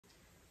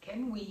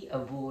can we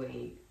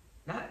avoid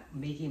not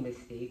making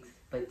mistakes,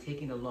 but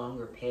taking a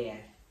longer path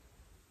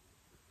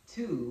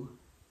to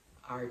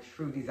our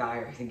true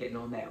desires and getting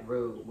on that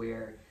road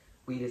where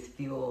we just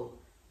feel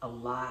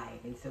alive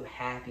and so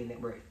happy that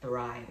we're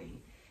thriving?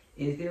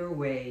 Is there a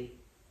way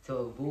to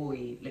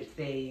avoid, let's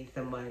say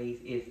somebody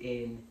is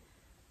in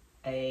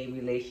a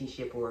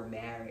relationship or a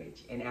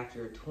marriage, and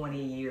after 20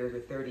 years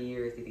or 30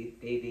 years,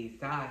 they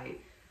decide,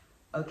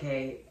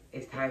 okay,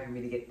 it's time for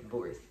me to get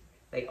divorced.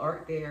 Like,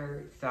 aren't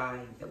there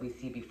signs that we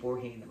see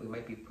beforehand that we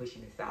might be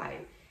pushing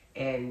aside?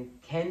 And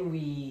can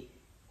we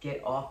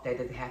get off that?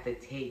 Does it have to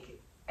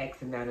take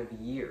X amount of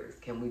years?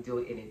 Can we do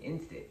it in an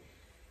instant?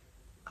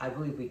 I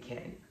believe we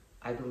can.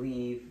 I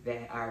believe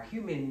that our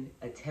human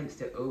attempts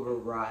to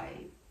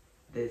override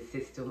the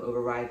system,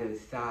 override those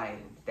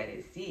signs that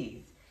it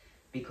sees,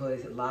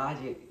 because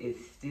logic is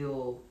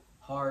still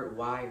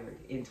hardwired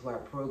into our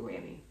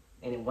programming,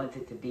 and it wants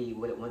it to be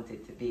what it wants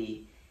it to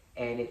be,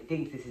 and it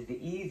thinks this is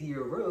the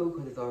easier road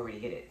because it's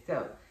already in it.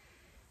 So,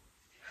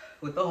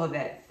 with all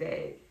that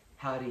said,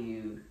 how do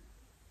you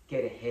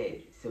get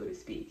ahead, so to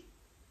speak?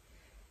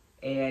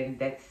 And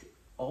that's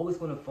always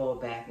going to fall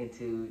back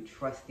into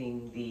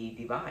trusting the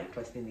divine,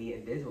 trusting the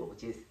invisible,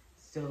 which is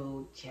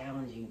so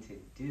challenging to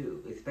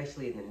do,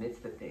 especially in the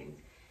midst of things.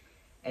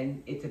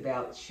 And it's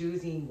about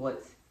choosing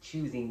what's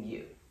choosing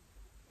you.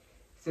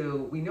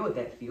 So we know what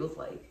that feels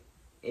like.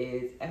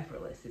 It's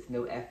effortless. It's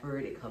no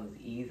effort. It comes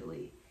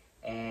easily.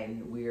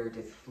 And we're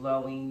just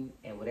flowing,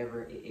 and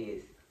whatever it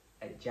is,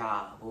 a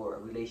job or a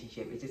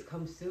relationship, it just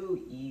comes so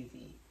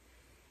easy.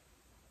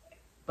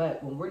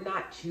 But when we're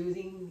not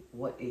choosing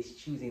what is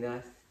choosing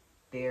us,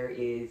 there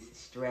is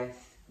stress.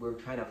 We're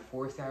trying to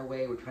force our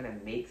way. We're trying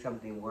to make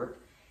something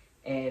work.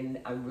 And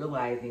I'm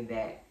realizing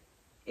that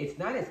it's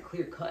not as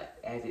clear cut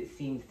as it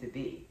seems to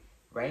be,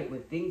 right?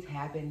 When things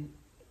happen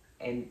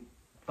and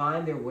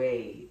find their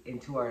way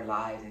into our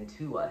lives and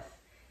to us,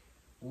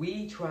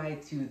 we try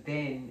to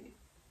then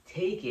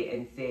take it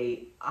and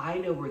say, I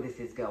know where this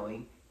is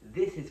going.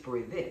 This is for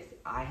this.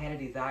 I had a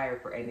desire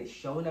for, and it's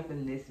showing up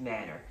in this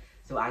manner.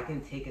 So I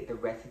can take it the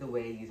rest of the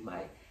way, use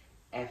my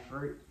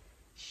effort,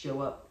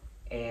 show up,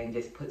 and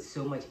just put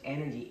so much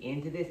energy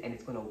into this, and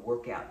it's going to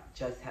work out.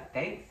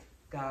 Thanks,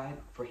 God,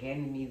 for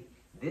handing me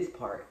this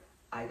part.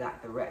 I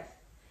got the rest.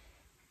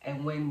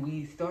 And when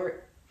we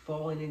start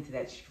falling into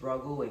that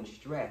struggle and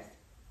stress,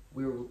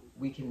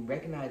 we can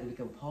recognize, we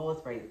can pause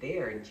right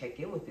there and check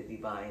in with the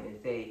divine and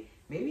say,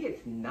 maybe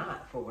it's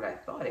not for what I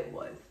thought it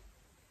was.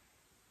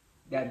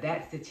 Now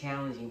that's the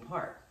challenging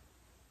part,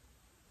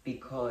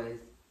 because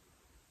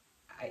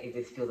it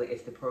just feels like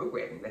it's the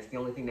programming. That's the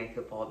only thing that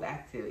could fall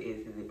back to,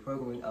 is the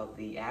programming of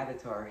the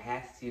avatar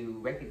has to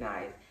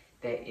recognize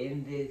that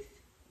in this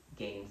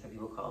game, some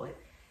people call it,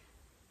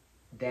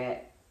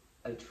 that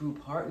a true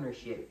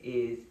partnership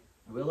is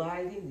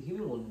realizing the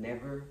human will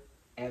never,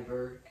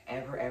 ever,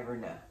 ever, ever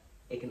know.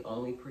 It can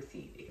only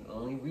perceive, it can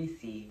only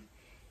receive,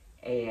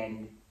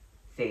 and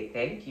say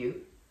thank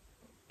you,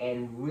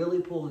 and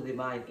really pull the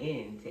divine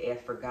in to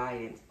ask for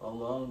guidance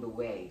along the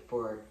way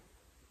for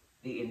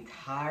the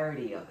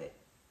entirety of it,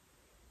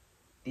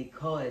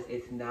 because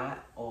it's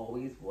not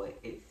always what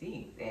it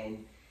seems.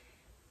 And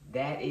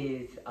that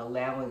is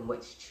allowing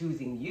what's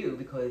choosing you,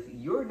 because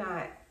you're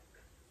not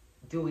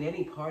doing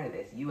any part of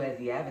this. You as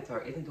the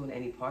avatar isn't doing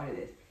any part of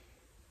this.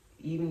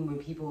 Even when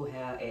people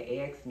have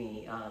asked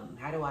me,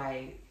 how do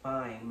I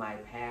find my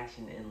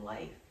passion in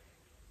life?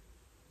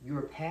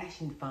 Your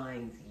passion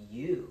finds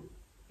you.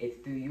 It's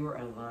through your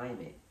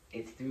alignment.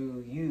 It's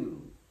through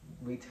you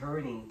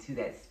returning to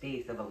that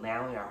space of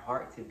allowing our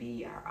heart to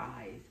be our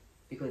eyes,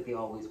 because they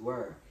always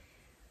were.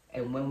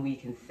 And when we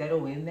can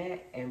settle in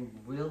that and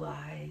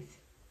realize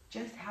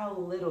just how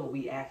little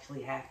we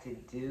actually have to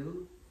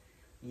do,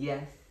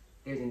 yes,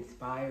 there's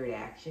inspired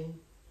action,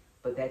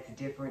 but that's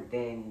different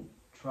than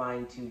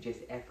trying to just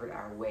effort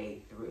our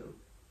way through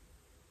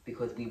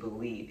because we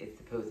believe it's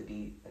supposed to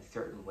be a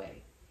certain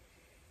way.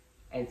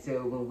 And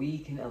so when we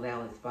can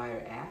allow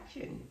inspired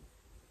action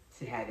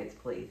to have its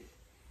place,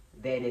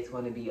 then it's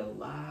going to be a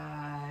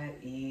lot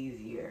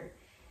easier.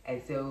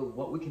 And so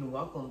what we can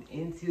welcome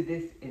into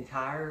this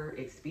entire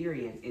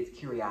experience is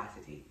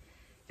curiosity.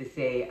 To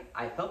say,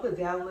 I felt the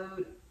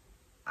download,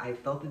 I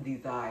felt the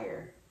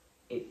desire,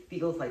 it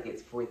feels like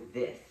it's for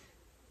this.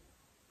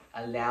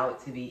 Allow it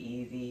to be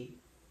easy,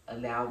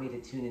 allow me to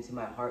tune into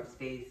my heart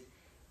space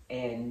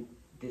and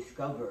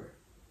discover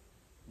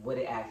what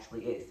it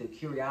actually is. So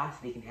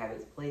curiosity can have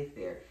its place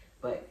there,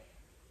 but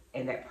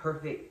and that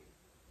perfect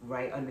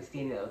right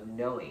understanding of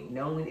knowing.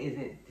 Knowing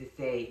isn't to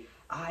say,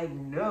 I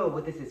know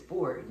what this is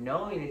for.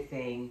 Knowing is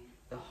saying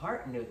the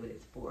heart knows what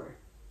it's for.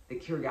 The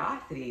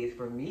curiosity is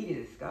for me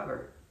to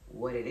discover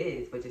what it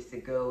is, but just to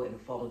go and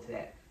fall into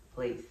that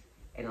place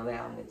and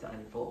allowing it to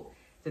unfold.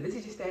 So this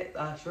is just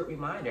that short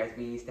reminder as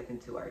we step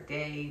into our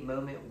day,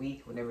 moment,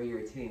 week, whenever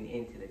you're tuning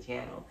into the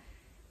channel,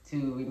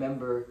 to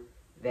remember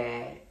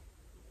that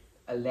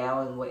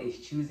allowing what is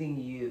choosing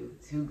you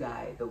to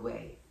guide the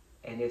way.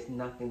 And there's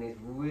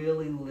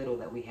really little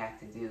that we have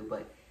to do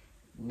but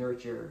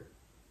nurture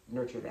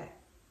that.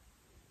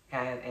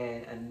 Have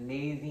an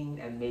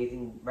amazing,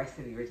 amazing rest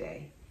of your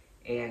day.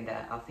 And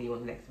I'll see you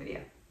on the next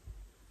video.